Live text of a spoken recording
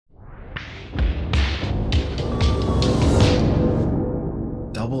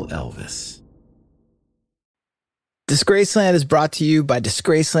Elvis. Disgraceland is brought to you by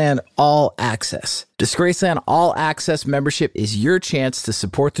Disgraceland All Access. Disgraceland All Access membership is your chance to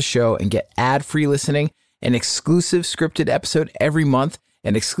support the show and get ad-free listening, an exclusive scripted episode every month,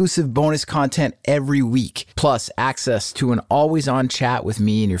 and exclusive bonus content every week, plus access to an always-on chat with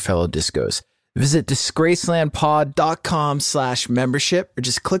me and your fellow discos. Visit disgracelandpod.com/membership or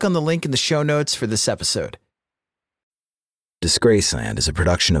just click on the link in the show notes for this episode. Disgraceland is a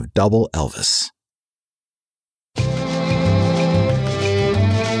production of Double Elvis.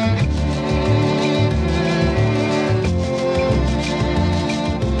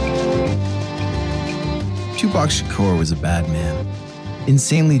 Tupac Shakur was a bad man.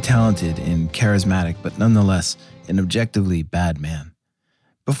 Insanely talented and charismatic, but nonetheless an objectively bad man.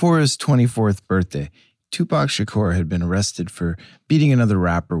 Before his 24th birthday, Tupac Shakur had been arrested for beating another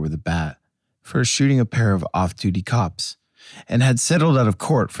rapper with a bat, for shooting a pair of off-duty cops, and had settled out of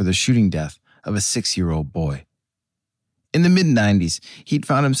court for the shooting death of a 6-year-old boy. In the mid-90s, he'd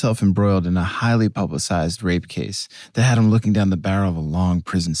found himself embroiled in a highly publicized rape case that had him looking down the barrel of a long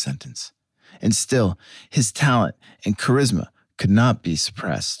prison sentence. And still, his talent and charisma could not be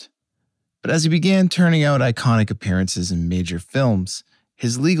suppressed. But as he began turning out iconic appearances in major films,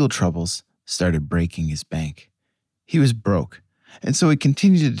 his legal troubles started breaking his bank. He was broke, and so he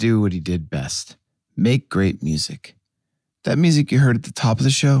continued to do what he did best: make great music. That music you heard at the top of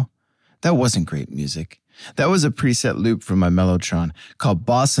the show, that wasn't great music. That was a preset loop from my Mellotron called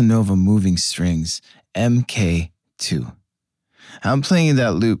Bossa Nova Moving Strings, MK2. I'm playing you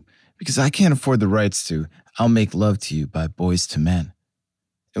that loop because I can't afford the rights to I'll Make Love to You by Boyz II Men.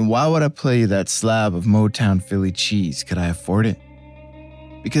 And why would I play you that slab of Motown Philly cheese? Could I afford it?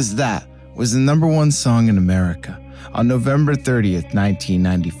 Because that was the #1 song in America on November 30th,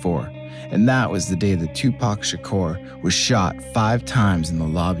 1994. And that was the day that Tupac Shakur was shot 5 times in the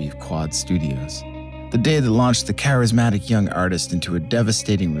lobby of Quad Studios. The day that launched the charismatic young artist into a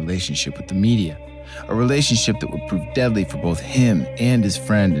devastating relationship with the media. A relationship that would prove deadly for both him and his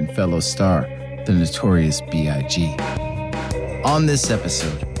friend and fellow star, the Notorious B.I.G. On this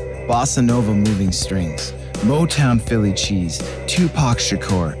episode, Bossa Nova Moving Strings, Motown Philly cheese, Tupac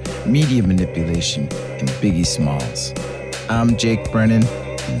Shakur, media manipulation, and Biggie Smalls. I'm Jake Brennan,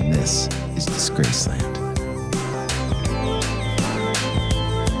 and this is Disgraceland.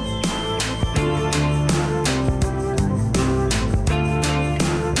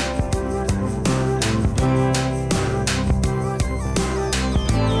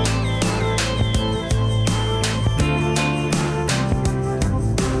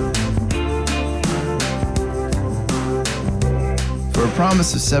 For a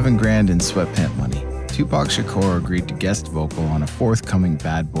promise of $7,000 in sweatpant money, Tupac Shakur agreed to guest vocal on a forthcoming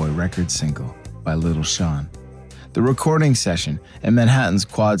Bad Boy record single by Little Sean. The recording session at Manhattan's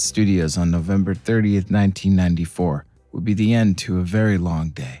Quad Studios on November 30th, 1994 would be the end to a very long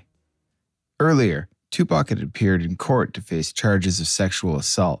day. Earlier, Tupac had appeared in court to face charges of sexual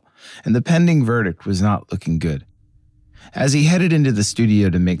assault, and the pending verdict was not looking good. As he headed into the studio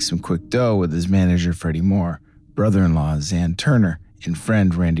to make some quick dough with his manager Freddie Moore, brother-in-law Zan Turner, and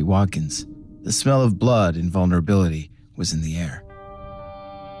friend Randy Watkins, the smell of blood and vulnerability was in the air.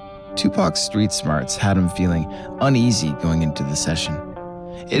 Tupac's street smarts had him feeling uneasy going into the session.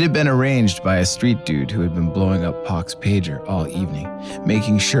 It had been arranged by a street dude who had been blowing up Pac's pager all evening,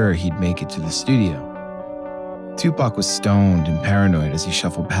 making sure he'd make it to the studio. Tupac was stoned and paranoid as he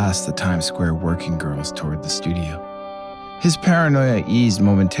shuffled past the Times Square working girls toward the studio. His paranoia eased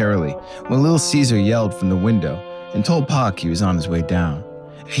momentarily when Lil Caesar yelled from the window and told Pac he was on his way down.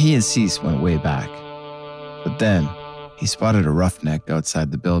 He and Cease went way back. But then, he spotted a roughneck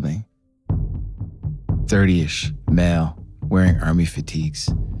outside the building. 30-ish, male, wearing army fatigues.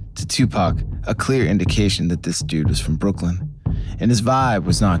 To Tupac, a clear indication that this dude was from Brooklyn. And his vibe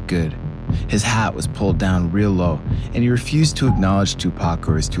was not good. His hat was pulled down real low, and he refused to acknowledge Tupac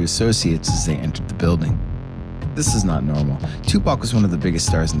or his 2 associates as they entered the building. This is not normal. Tupac was one of the biggest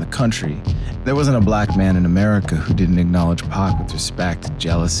stars in the country. There wasn't a black man in America who didn't acknowledge Pac with respect,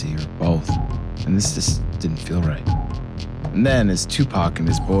 jealousy, or both. And this just didn't feel right. And then, as Tupac and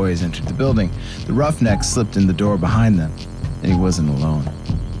his boys entered the building, the roughneck slipped in the door behind them, and he wasn't alone.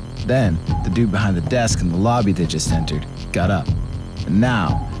 Then, the dude behind the desk in the lobby they just entered got up. And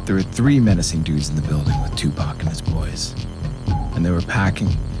now, there were 3 menacing dudes in the building with Tupac and his boys. And they were packing.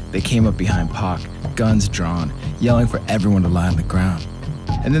 They came up behind Pac, guns drawn, yelling for everyone to lie on the ground.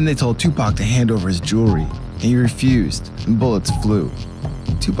 And then they told Tupac to hand over his jewelry, and he refused, and bullets flew.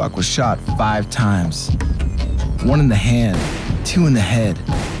 Tupac was shot 5 times. 1 in the hand, 2 in the head,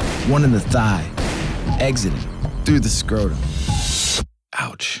 1 in the thigh, exiting through the scrotum.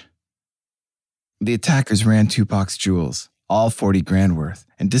 Ouch. The attackers ran Tupac's jewels, all 40 grand worth,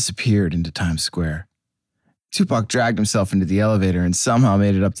 and disappeared into Times Square. Tupac dragged himself into the elevator and somehow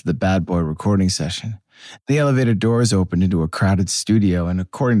made it up to the Bad Boy recording session. The elevator doors opened into a crowded studio, and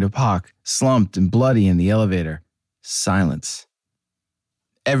according to Pac, slumped and bloody in the elevator, silence.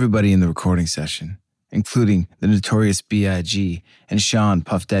 Everybody in the recording session, including the Notorious B.I.G. and Sean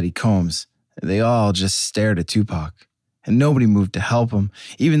Puff Daddy Combs, they all just stared at Tupac. And nobody moved to help him,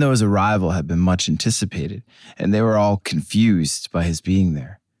 even though his arrival had been much anticipated, and they were all confused by his being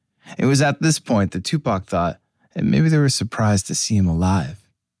there. It was at this point that Tupac thought, and maybe they were surprised to see him alive.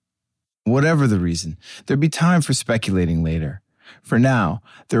 Whatever the reason, there'd be time for speculating later. For now,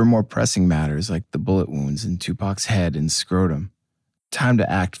 there were more pressing matters like the bullet wounds in Tupac's head and scrotum. Time to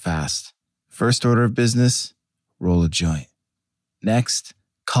act fast. First order of business, roll a joint. Next,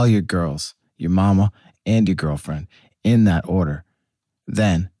 call your girls, your mama, and your girlfriend, in that order.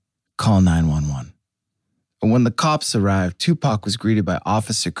 Then, call 911. And when the cops arrived, Tupac was greeted by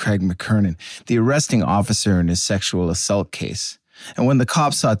Officer Craig McKernan, the arresting officer in his sexual assault case. And when the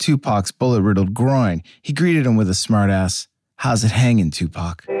cops saw Tupac's bullet-riddled groin, he greeted him with a smart-ass, "How's it hanging,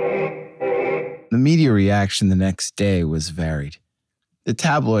 Tupac?" The media reaction the next day was varied. The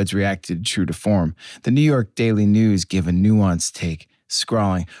tabloids reacted true to form. The New York Daily News gave a nuanced take,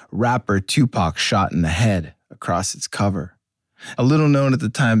 scrawling, "Rapper Tupac shot in the head," across its cover. A little-known at the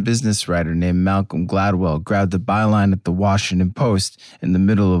time business writer named Malcolm Gladwell grabbed the byline at the Washington Post in the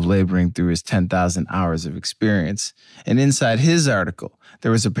middle of laboring through his 10,000 hours of experience. And inside his article,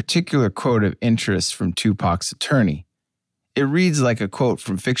 there was a particular quote of interest from Tupac's attorney. It reads like a quote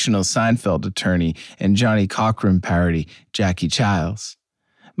from fictional Seinfeld attorney and Johnny Cochran parody Jackie Childs.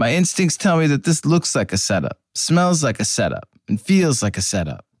 "My instincts tell me that this looks like a setup, smells like a setup, and feels like a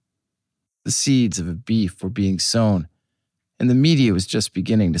setup." The seeds of a beef were being sown, and the media was just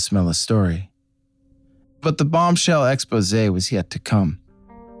beginning to smell a story. But the bombshell expose was yet to come.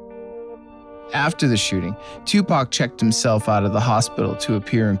 After the shooting, Tupac checked himself out of the hospital to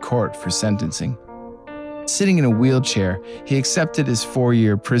appear in court for sentencing. Sitting in a wheelchair, he accepted his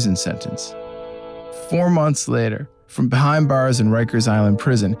 4-year prison sentence. 4 months later, from behind bars in Rikers Island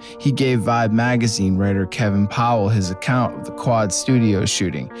Prison, he gave Vibe magazine writer Kevin Powell his account of the Quad Studios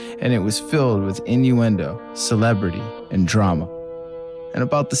shooting, and it was filled with innuendo, celebrity, and drama. And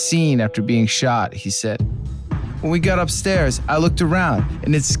about the scene after being shot, he said, "When we got upstairs, I looked around,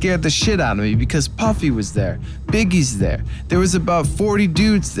 and it scared the shit out of me because Puffy was there, Biggie's there. There was about 40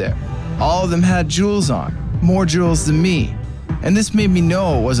 dudes there. All of them had jewels on, more jewels than me. And this made me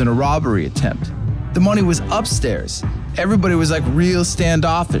know it wasn't a robbery attempt. The money was upstairs. Everybody was like real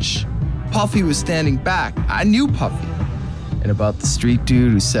standoffish. Puffy was standing back. I knew Puffy." And about the street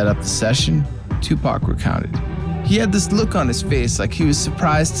dude who set up the session, Tupac recounted. "He had this look on his face like he was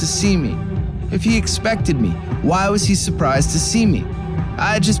surprised to see me. If he expected me, why was he surprised to see me?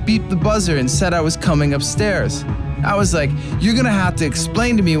 I had just beeped the buzzer and said I was coming upstairs. I was like, you're gonna have to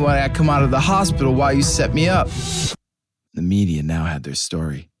explain to me why I come out of the hospital while you set me up." The media now had their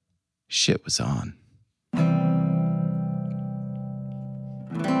story. Shit was on.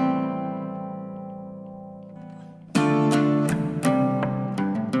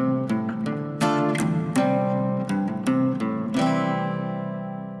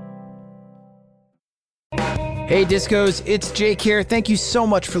 Hey Discos, it's Jake here. Thank you so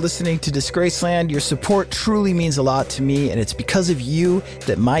much for listening to Disgraceland. Your support truly means a lot to me, and it's because of you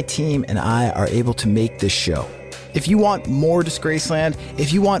that my team and I are able to make this show. If you want more Disgraceland,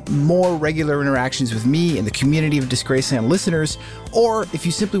 if you want more regular interactions with me and the community of Disgraceland listeners, or if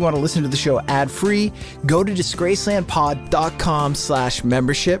you simply want to listen to the show ad-free, go to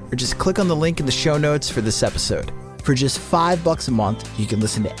disgracelandpod.com/membership or just click on the link in the show notes for this episode. For just $5 a month, you can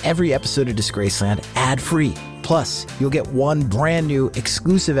listen to every episode of Disgraceland ad-free. Plus, you'll get one brand new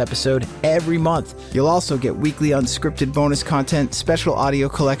exclusive episode every month. You'll also get weekly unscripted bonus content, special audio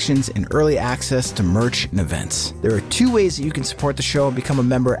collections, and early access to merch and events. There are 2 ways that you can support the show and become a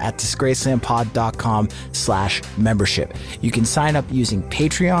member at disgracelandpod.com/membership. You can sign up using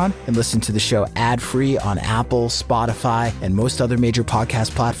Patreon and listen to the show ad-free on Apple, Spotify, and most other major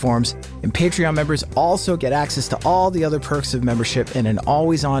podcast platforms. And Patreon members also get access to all the other perks of membership and an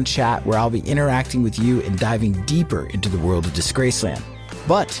always-on chat where I'll be interacting with you and diving deeper into the world of Disgraceland.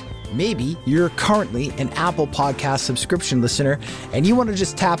 But maybe you're currently an Apple Podcast subscription listener and you want to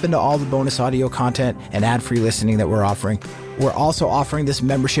just tap into all the bonus audio content and ad-free listening that we're offering. We're also offering this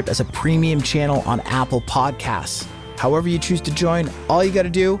membership as a premium channel on Apple Podcasts. However you choose to join, all you got to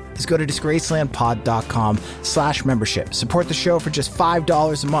do is go to disgracelandpod.com/membership. Support the show for just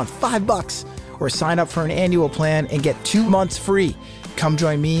 $5 a month, $5, or sign up for an annual plan and get 2 months free. Come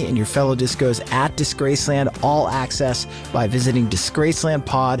join me and your fellow discos at Disgraceland All Access by visiting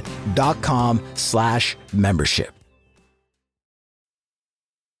disgracelandpod.com/membership.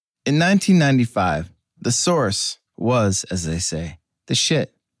 In 1995, The Source was, as they say, the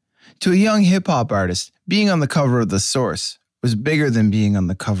shit. To a young hip-hop artist, being on the cover of The Source was bigger than being on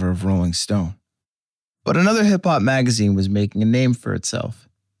the cover of Rolling Stone. But another hip-hop magazine was making a name for itself.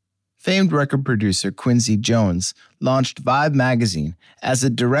 Famed record producer Quincy Jones launched Vibe magazine as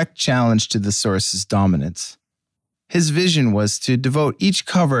a direct challenge to The Source's dominance. His vision was to devote each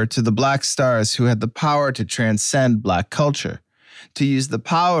cover to the black stars who had the power to transcend black culture, to use the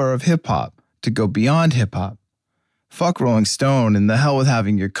power of hip-hop to go beyond hip-hop. Fuck Rolling Stone and the hell with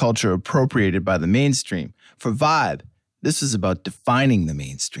having your culture appropriated by the mainstream. For Vibe, this was about defining the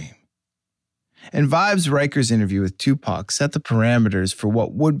mainstream. And Vibe's Rikers interview with Tupac set the parameters for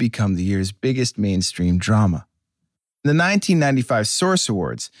what would become the year's biggest mainstream drama. The 1995 Source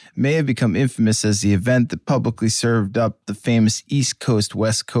Awards may have become infamous as the event that publicly served up the famous East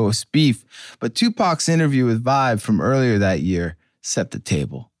Coast-West Coast beef, but Tupac's interview with Vibe from earlier that year set the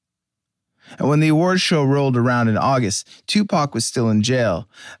table. And when the awards show rolled around in August, Tupac was still in jail,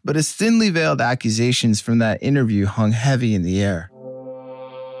 but his thinly veiled accusations from that interview hung heavy in the air.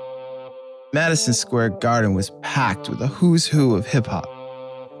 Madison Square Garden was packed with a who's who of hip-hop.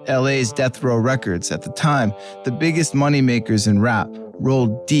 LA's Death Row Records, at the time, the biggest moneymakers in rap,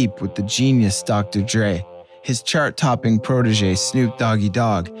 rolled deep with the genius Dr. Dre, his chart-topping protege Snoop Doggy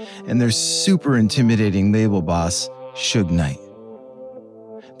Dogg, and their super intimidating label boss, Suge Knight.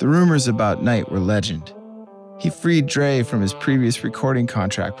 The rumors about Knight were legend. He freed Dre from his previous recording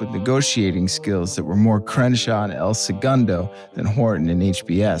contract with negotiating skills that were more Crenshaw and El Segundo than Horton and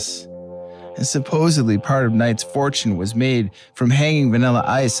HBS. And supposedly part of Knight's fortune was made from hanging Vanilla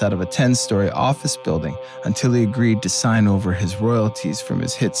Ice out of a 10-story office building until he agreed to sign over his royalties from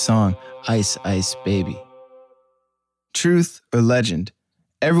his hit song, Ice Ice Baby. Truth or legend,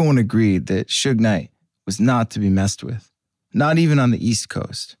 everyone agreed that Suge Knight was not to be messed with, not even on the East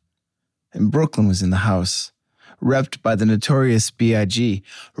Coast. And Brooklyn was in the house, repped by the notorious B.I.G.,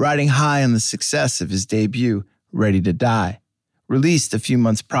 riding high on the success of his debut, Ready to Die, released a few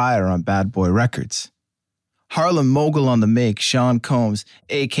months prior on Bad Boy Records. Harlem mogul on the make, Sean Combs,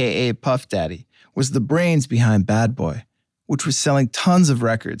 a.k.a. Puff Daddy, was the brains behind Bad Boy, which was selling tons of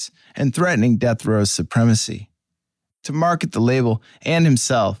records and threatening Death Row's supremacy. To market the label and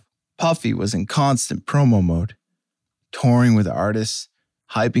himself, Puffy was in constant promo mode, touring with artists,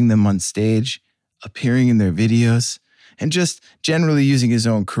 hyping them on stage, appearing in their videos, and just generally using his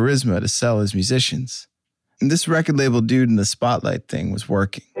own charisma to sell his musicians. And this record label dude in the spotlight thing was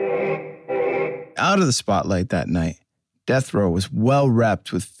working. Out of the spotlight that night, Death Row was well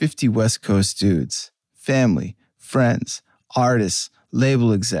repped with 50 West Coast dudes, family, friends, artists,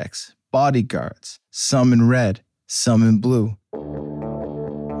 label execs, bodyguards, some in red, some in blue.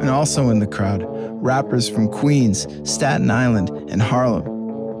 And also in the crowd, rappers from Queens, Staten Island, and Harlem,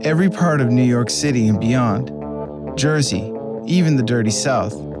 every part of New York City and beyond, Jersey, even the Dirty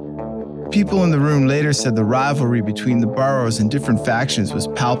South. People in the room later said the rivalry between the boroughs and different factions was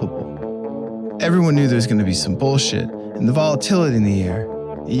palpable. Everyone knew there was going to be some bullshit, and the volatility in the air,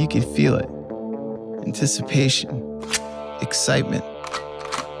 you could feel it. Anticipation, excitement,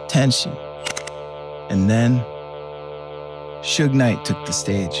 tension. And then, Suge Knight took the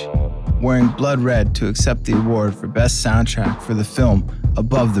stage, wearing blood red to accept the award for Best Soundtrack for the film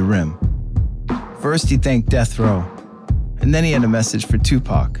Above the Rim. First, he thanked Death Row, and then he had a message for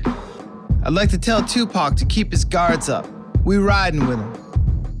Tupac. I'd like to tell Tupac to keep his guards up. We riding with him.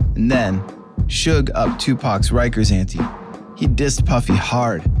 And then, Suge upped Tupac's Rikers ante. He dissed Puffy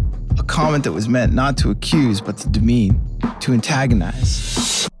hard, a comment that was meant not to accuse but to demean, to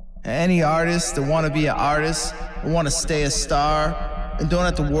antagonize. Any artists that want to be an artist, and want to stay a star, and don't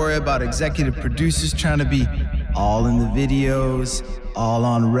have to worry about executive producers trying to be all in the videos, all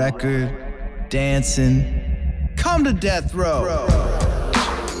on record, dancing, come to Death Row.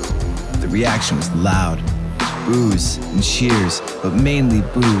 The reaction was loud. Boos and cheers, but mainly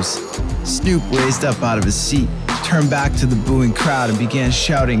boos. Snoop raised up out of his seat, turned back to the booing crowd and began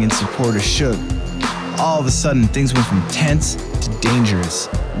shouting in support of Suge. All of a sudden, things went from tense to dangerous,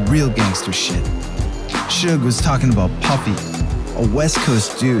 real gangster shit. Suge was talking about Puffy, a West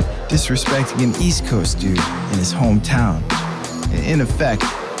Coast dude disrespecting an East Coast dude in his hometown. In effect,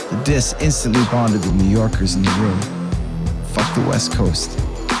 the diss instantly bonded the New Yorkers in the room. Fuck the West Coast.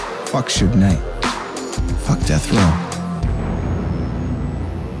 Fuck Suge Knight. Fuck Death Row.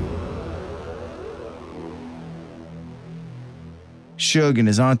 Suge and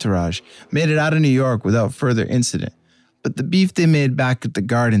his entourage made it out of New York without further incident, But the beef they made back at the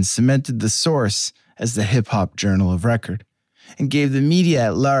Garden cemented the Source as the hip-hop journal of record and gave the media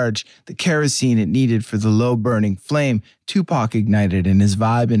at large the kerosene it needed for the low-burning flame Tupac ignited in his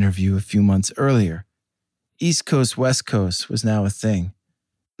Vibe interview a few months earlier. East Coast, West Coast was now a thing.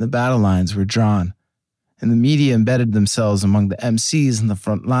 The battle lines were drawn, and the media embedded themselves among the MCs in the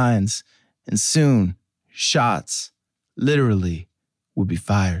front lines, and soon, shots, literally, would be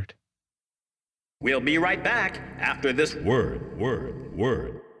fired. We'll be right back after this word.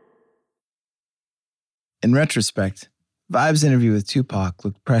 In retrospect, Vibe's interview with Tupac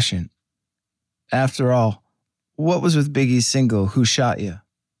looked prescient. After all, what was with Biggie's single, Who Shot Ya?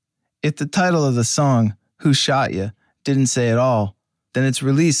 If the title of the song, Who Shot Ya, didn't say it all, then its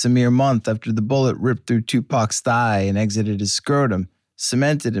release a mere month after the bullet ripped through Tupac's thigh and exited his scrotum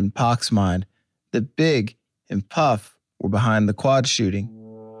cemented in Pac's mind that Big and Puff were behind the quad shooting.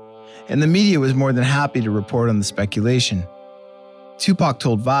 And the media was more than happy to report on the speculation. Tupac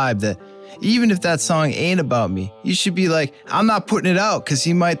told Vibe that even if that song ain't about me, you should be like, I'm not putting it out because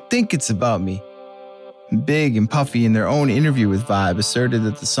he might think it's about me. Big and Puffy in their own interview with Vibe asserted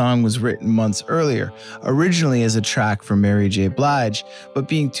that the song was written months earlier, originally as a track for Mary J. Blige, but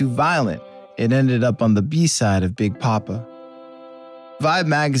being too violent, it ended up on the B-side of Big Papa. Vibe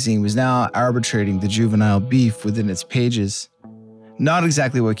magazine was now arbitrating the juvenile beef within its pages. Not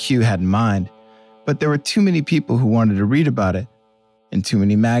exactly what Q had in mind, but there were too many people who wanted to read about it, and too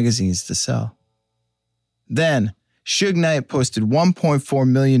many magazines to sell. Then, Suge Knight posted $1.4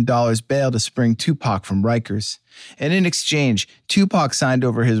 million bail to spring Tupac from Rikers, and in exchange, Tupac signed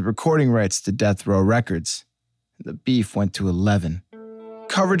over his recording rights to Death Row Records. The beef went to 11.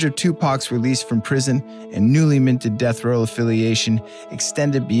 Coverage of Tupac's release from prison and newly minted Death Row affiliation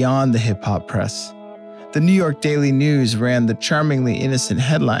extended beyond the hip-hop press. The New York Daily News ran the charmingly innocent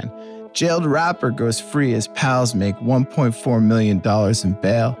headline, Jailed rapper goes free as pals make $1.4 million in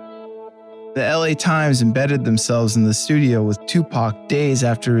bail. The LA Times embedded themselves in the studio with Tupac days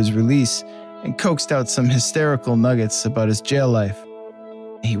after his release and coaxed out some hysterical nuggets about his jail life.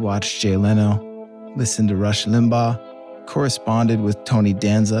 He watched Jay Leno, listened to Rush Limbaugh, corresponded with Tony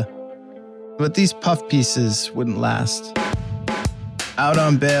Danza. But these puff pieces wouldn't last. Out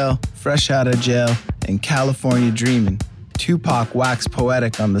on bail, fresh out of jail, and California dreaming, Tupac waxed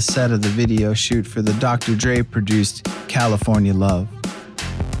poetic on the set of the video shoot for the Dr. Dre-produced California Love.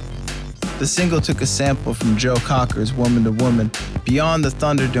 The single took a sample from Joe Cocker's Woman to Woman, Beyond the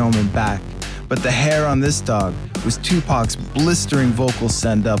Thunderdome and Back, but the hair on this dog was Tupac's blistering vocal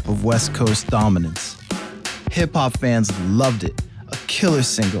send-up of West Coast dominance. Hip-hop fans loved it, a killer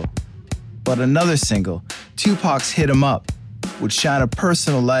single. But another single, Tupac's Hit 'Em Up, would shine a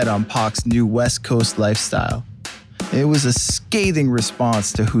personal light on Pac's new West Coast lifestyle. It was a scathing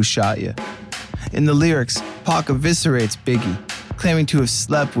response to Who Shot Ya. In the lyrics, Pac eviscerates Biggie, claiming to have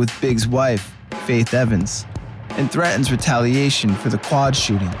slept with Big's wife, Faith Evans, and threatens retaliation for the quad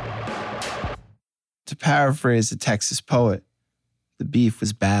shooting. To paraphrase a Texas poet, the beef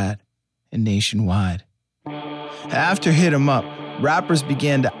was bad and nationwide. After Hit 'Em Up, rappers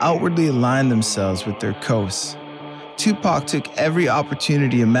began to outwardly align themselves with their coasts. Tupac took every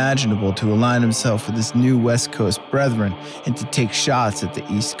opportunity imaginable to align himself with his new West Coast brethren and to take shots at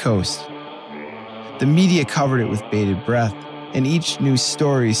the East Coast. The media covered it with bated breath, and each news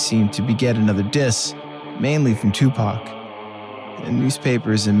story seemed to beget another diss, mainly from Tupac. And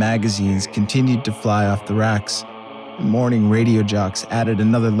newspapers and magazines continued to fly off the racks. And morning radio jocks added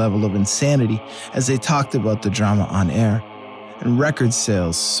another level of insanity as they talked about the drama on air, and record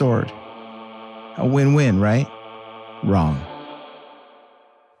sales soared. A win-win, right? Wrong.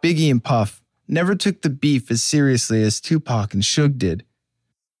 Biggie and Puff never took the beef as seriously as Tupac and Suge did.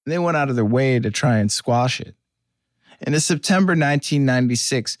 They went out of their way to try and squash it. In a September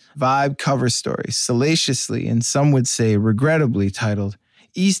 1996 Vibe cover story, salaciously and some would say regrettably titled,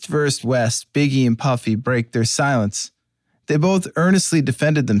 East vs. West, Biggie and Puffy break their silence, they both earnestly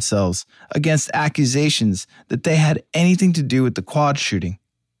defended themselves against accusations that they had anything to do with the quad shooting.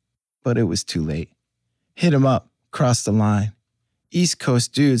 But it was too late. Hit 'Em Up crossed the line. East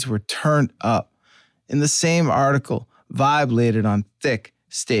Coast dudes were turned up. In the same article, Vibe laid it on thick,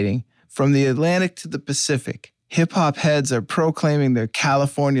 stating, from the Atlantic to the Pacific, hip-hop heads are proclaiming their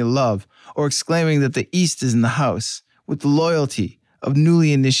California love or exclaiming that the East is in the house with the loyalty of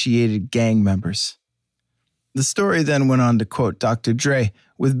newly initiated gang members. The story then went on to quote Dr. Dre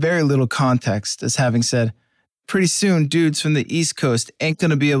with very little context as having said, pretty soon dudes from the East Coast ain't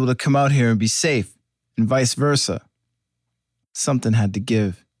gonna be able to come out here and be safe, and vice versa. Something had to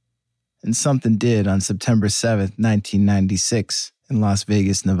give. And something did on September 7th, 1996 in Las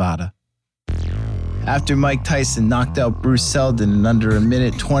Vegas, Nevada. After Mike Tyson knocked out Bruce Seldon in under a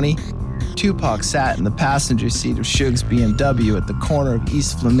minute 20, Tupac sat in the passenger seat of Suge's BMW at the corner of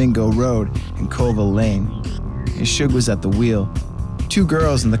East Flamingo Road and Colville Lane. And Suge was at the wheel. Two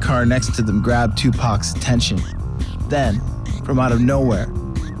girls in the car next to them grabbed Tupac's attention. Then, from out of nowhere,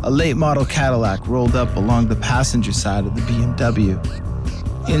 a late model Cadillac rolled up along the passenger side of the BMW.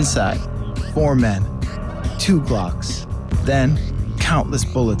 Inside, 4 men, 2 Glocks. Then, countless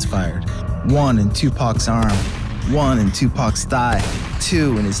bullets fired. 1 in Tupac's arm, 1 in Tupac's thigh,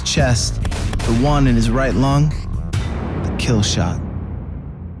 2 in his chest, the 1 in his right lung, the kill shot.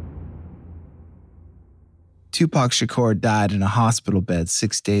 Tupac Shakur died in a hospital bed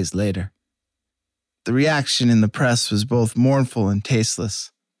 6 days later. The reaction in the press was both mournful and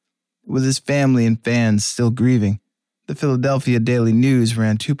tasteless. With his family and fans still grieving, the Philadelphia Daily News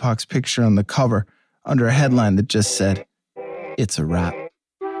ran Tupac's picture on the cover under a headline that just said, "It's a wrap."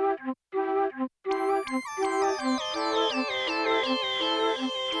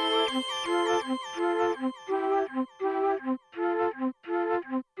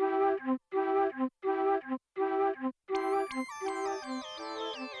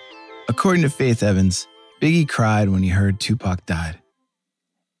 According to Faith Evans, Biggie cried when he heard Tupac died.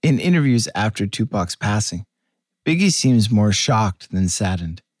 In interviews after Tupac's passing, Biggie seems more shocked than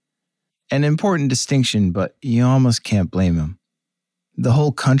saddened. An important distinction, but you almost can't blame him. The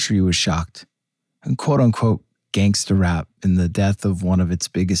whole country was shocked, and quote-unquote gangster rap in the death of one of its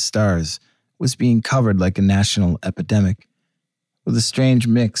biggest stars was being covered like a national epidemic, with a strange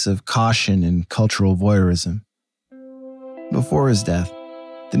mix of caution and cultural voyeurism. Before his death,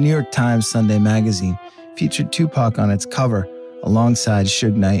 the New York Times Sunday magazine featured Tupac on its cover alongside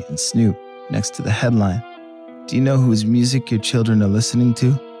Suge Knight and Snoop next to the headline, "Do you know whose music your children are listening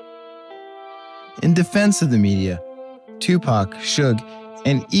to?" In defense of the media, Tupac, Suge,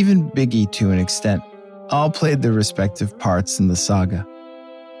 and even Biggie to an extent all played their respective parts in the saga.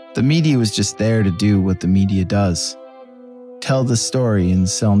 The media was just there to do what the media does: tell the story and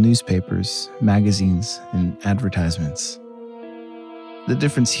sell newspapers, magazines, and advertisements. The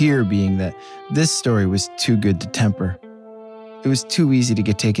difference here being that this story was too good to temper. It was too easy to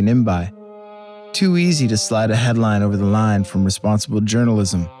get taken in by. Too easy to slide a headline over the line from responsible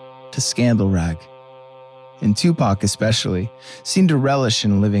journalism to scandal rag. And Tupac especially seemed to relish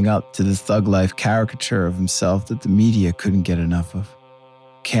in living up to the thug life caricature of himself that the media couldn't get enough of.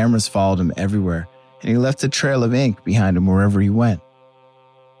 Cameras followed him everywhere, and he left a trail of ink behind him wherever he went.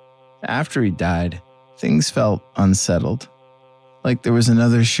 After he died, things felt unsettled, like there was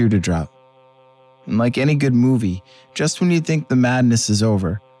another shoe to drop. And like any good movie, just when you think the madness is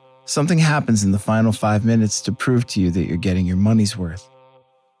over, something happens in the final 5 minutes to prove to you that you're getting your money's worth.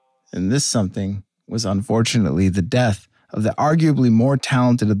 And this something was unfortunately the death of the arguably more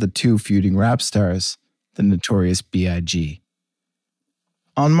talented of the two feuding rap stars, the Notorious B.I.G.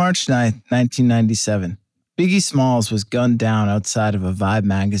 On March 9, 1997, Biggie Smalls was gunned down outside of a Vibe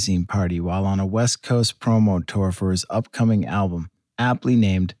magazine party while on a West Coast promo tour for his upcoming album, aptly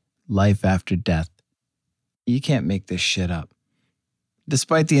named Life After Death. You can't make this shit up.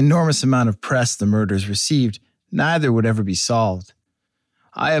 Despite the enormous amount of press the murders received, neither would ever be solved.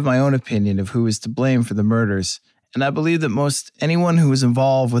 I have my own opinion of who is to blame for the murders, and I believe that most anyone who was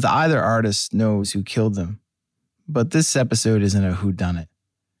involved with either artist knows who killed them. But this episode isn't a whodunit.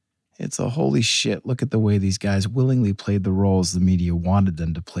 It's a holy shit, look at the way these guys willingly played the roles the media wanted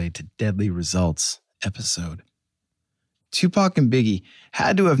them to play to deadly results episode. Tupac and Biggie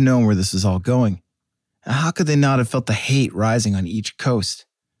had to have known where this was all going. And how could they not have felt the hate rising on each coast?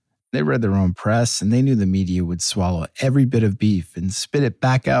 They read their own press, and they knew the media would swallow every bit of beef and spit it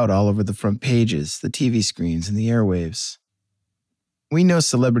back out all over the front pages, the TV screens, and the airwaves. We know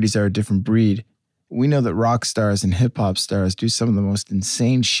celebrities are a different breed. We know that rock stars and hip-hop stars do some of the most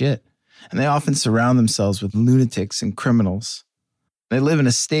insane shit, and they often surround themselves with lunatics and criminals. They live in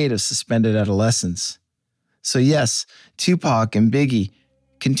a state of suspended adolescence. So yes, Tupac and Biggie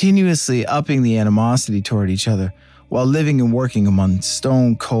continuously upping the animosity toward each other while living and working among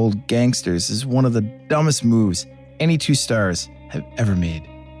stone-cold gangsters is one of the dumbest moves any two stars have ever made.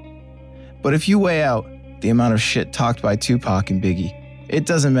 But if you weigh out the amount of shit talked by Tupac and Biggie, it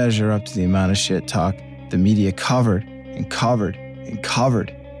doesn't measure up to the amount of shit talk the media covered and covered and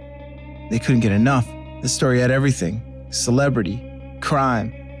covered. They couldn't get enough. The story had everything: celebrity,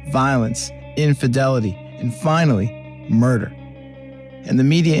 crime, violence, infidelity, and finally, murder. And the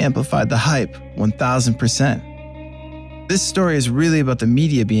media amplified the hype 1,000%. This story is really about the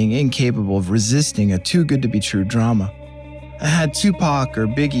media being incapable of resisting a too-good-to-be-true drama. Had Tupac or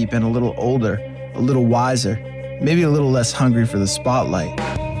Biggie been a little older, a little wiser, maybe a little less hungry for the spotlight,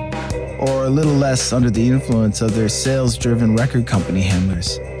 or a little less under the influence of their sales-driven record company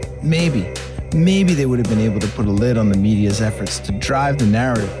handlers, maybe they would have been able to put a lid on the media's efforts to drive the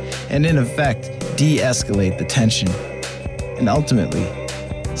narrative and, in effect, de-escalate the tension and ultimately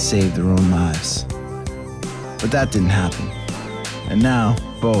save their own lives. But that didn't happen. And now,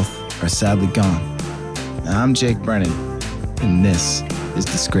 both are sadly gone. I'm Jake Brennan, and this is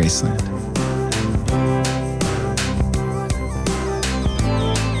Disgraceland.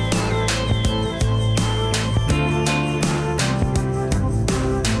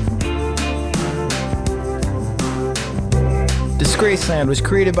 Disgraceland was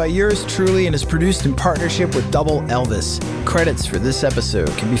created by yours truly and is produced in partnership with Double Elvis. Credits for this episode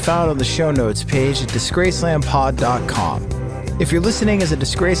can be found on the show notes page at disgracelandpod.com. If you're listening as a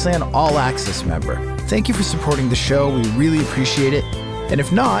Disgraceland All Access member, thank you for supporting the show. We really appreciate it. And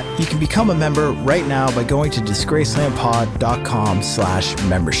if not, you can become a member right now by going to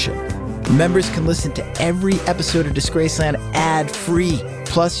disgracelandpod.com/membership. Members can listen to every episode of Disgraceland ad-free.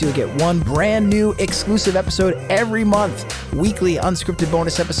 Plus, you'll get one brand new exclusive episode every month. Weekly unscripted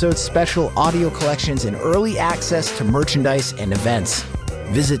bonus episodes, special audio collections, and early access to merchandise and events.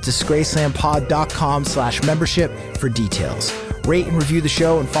 Visit disgracelandpod.com/membership for details. Rate and review the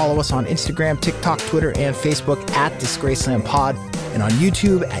show and follow us on Instagram, TikTok, Twitter, and Facebook at DisgracelandPod and on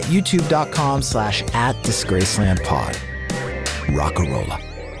YouTube at youtube.com/@DisgracelandPod. Rockarola.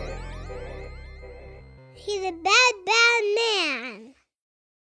 He's a bad, bad man.